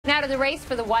Out of the race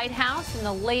for the White House, and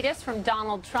the latest from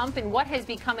Donald Trump in what has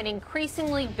become an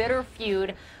increasingly bitter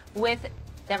feud with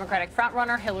Democratic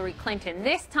frontrunner Hillary Clinton.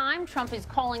 This time, Trump is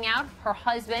calling out her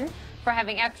husband for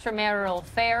having extramarital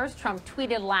affairs. Trump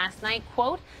tweeted last night,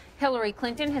 quote, Hillary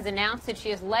Clinton has announced that she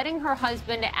is letting her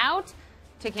husband out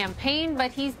to campaign,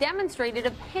 but he's demonstrated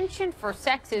a penchant for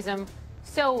sexism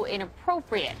so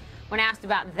inappropriate. When asked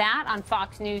about that on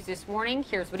Fox News this morning,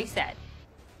 here's what he said.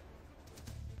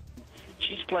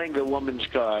 She's playing the woman's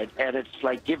card, and it's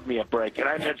like, give me a break. And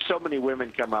I've had so many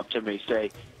women come up to me say,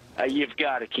 you've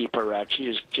got to keep her out. She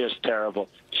is just terrible.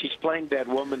 She's playing that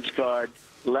woman's card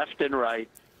left and right,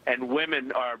 and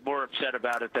women are more upset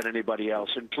about it than anybody else,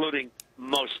 including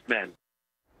most men.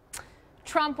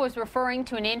 Trump was referring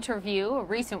to an interview, a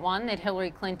recent one that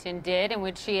Hillary Clinton did, in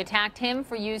which she attacked him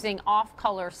for using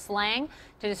off-color slang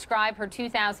to describe her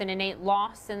 2008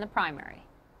 loss in the primary.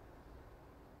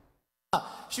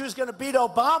 She was going to beat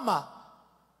Obama.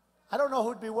 I don't know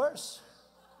who'd be worse.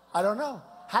 I don't know.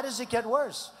 How does it get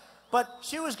worse? But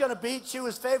she was going to beat, she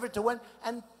was favored to win,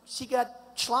 and she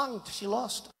got schlonged. She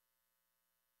lost.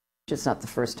 It's not the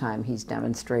first time he's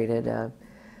demonstrated a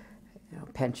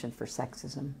penchant for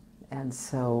sexism. And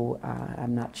so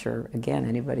I'm not sure, again,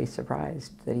 anybody's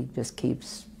surprised that he just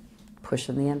keeps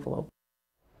pushing the envelope.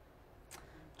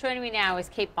 Joining me now is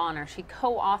Kate Bohner. She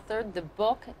co-authored the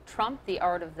book, Trump, The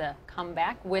Art of the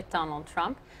Comeback, with Donald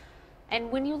Trump.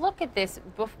 And when you look at this,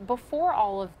 before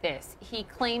all of this, he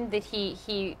claimed that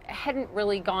he hadn't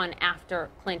really gone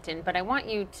after Clinton. But I want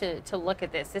you to look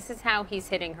at this. This is how he's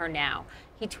hitting her now.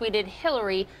 He tweeted,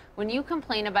 Hillary, when you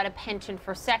complain about a penchant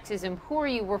for sexism, who are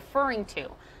you referring to?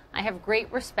 I have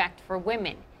great respect for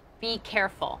women. Be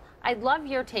careful. I'd love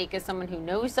your take as someone who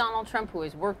knows Donald Trump, who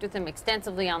has worked with him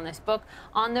extensively on this book,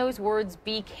 on those words,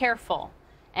 be careful,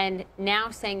 and now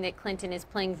saying that Clinton is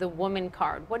playing the woman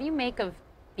card. What do you make of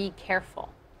be careful?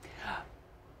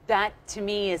 That, to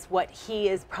me, is what he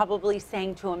is probably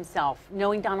saying to himself.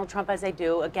 Knowing Donald Trump as I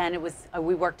do, again, it was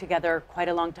we worked together quite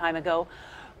a long time ago,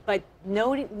 but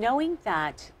knowing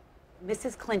that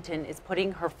Mrs. Clinton is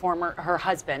putting her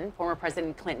husband, former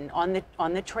President Clinton,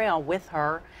 on the trail with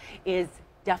her is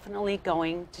definitely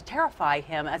going to terrify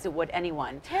him, as it would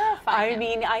anyone. Terrify him. I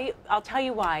mean, I'll tell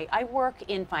you why. I work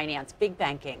in finance, big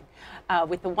banking,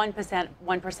 with the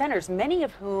 1%ers, many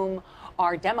of whom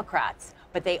are Democrats,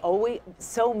 but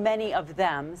so many of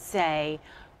them say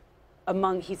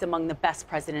he's among the best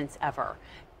presidents ever.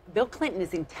 Bill Clinton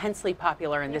is intensely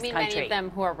popular in this country. Many of them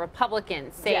who are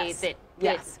Republicans say yes. that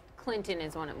yes. Clinton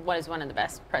is one of the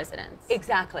best presidents.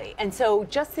 Exactly. And so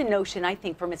just the notion, I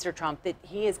think, for Mr. Trump that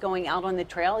he is going out on the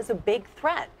trail is a big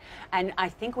threat. And I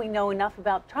think we know enough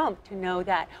about Trump to know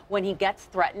that when he gets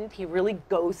threatened, he really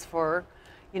goes for,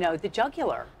 the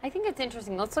jugular. I think it's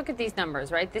interesting. Let's look at these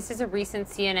numbers, right? This is a recent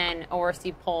CNN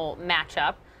ORC poll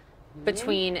matchup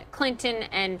between Clinton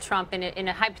and Trump in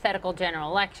a hypothetical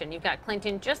general election. You've got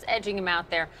Clinton just edging him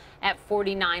out there at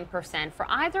 49%. For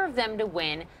either of them to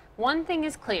win, one thing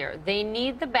is clear. They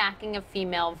need the backing of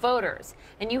female voters.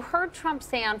 And you heard Trump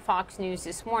say on Fox News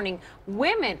this morning,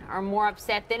 women are more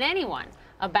upset than anyone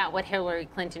about what Hillary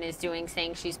Clinton is doing,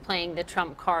 saying she's playing the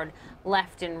Trump card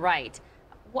left and right.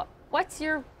 What's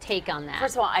your take on that?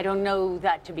 First of all, I don't know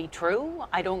that to be true.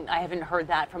 I haven't heard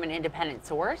that from an independent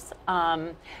source,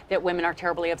 that women are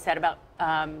terribly upset about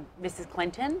Mrs.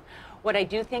 Clinton. What I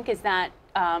do think is that,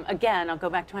 again, I'll go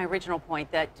back to my original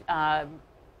point, that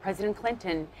President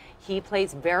Clinton, he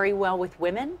plays very well with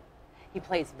women. He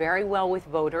plays very well with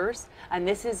voters. And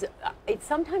this is, it's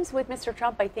sometimes with Mr.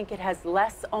 Trump, I think it has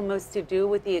less almost to do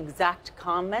with the exact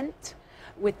comment,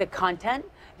 with the content.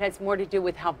 It has more to do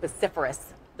with how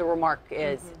vociferous the remark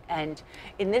is. And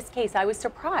in this case, I was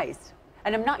surprised.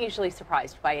 And I'm not usually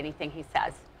surprised by anything he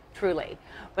says, truly.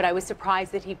 But I was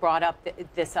surprised that he brought up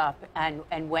this up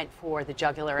and went for the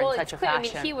jugular in such a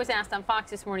fashion. I mean, he was asked on Fox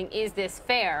this morning, is this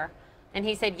fair? And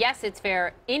he said, yes, it's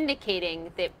fair,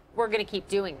 indicating that we're going to keep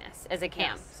doing this as a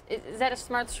camp. Yes. Is that a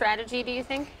smart strategy, do you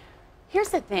think? Here's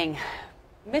the thing.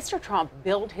 Mr. Trump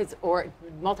built his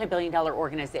multi-billion-dollar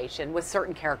organization with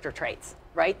certain character traits,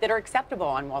 right, that are acceptable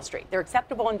on Wall Street. They're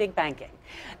acceptable in big banking.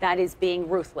 That is being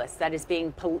ruthless. That is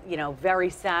being, very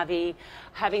savvy,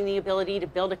 having the ability to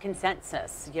build a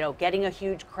consensus, getting a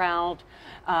huge crowd,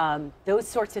 those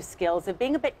sorts of skills, of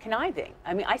being a bit conniving.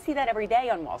 I mean, I see that every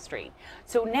day on Wall Street.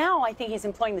 So now I think he's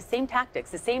employing the same tactics,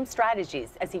 the same strategies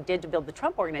as he did to build the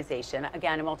Trump organization,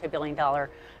 again, a multi-billion-dollar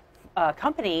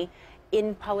company,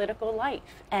 in political life.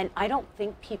 And I don't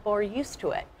think people are used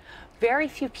to it. Very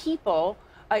few people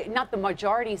not the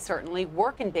majority certainly,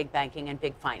 work in big banking and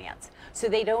big finance. So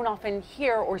they don't often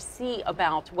hear or see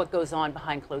about what goes on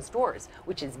behind closed doors,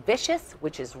 which is vicious,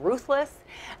 which is ruthless.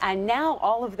 And now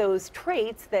all of those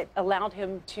traits that allowed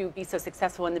him to be so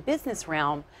successful in the business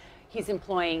realm, he's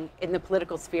employing in the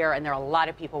political sphere, and there are a lot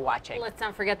of people watching. Let's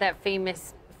not forget that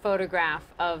famous photograph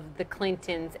of the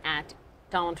Clintons at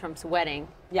Donald Trump's wedding.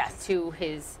 Yes. To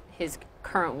his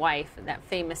current wife, that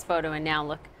famous photo, and now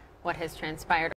look what has transpired.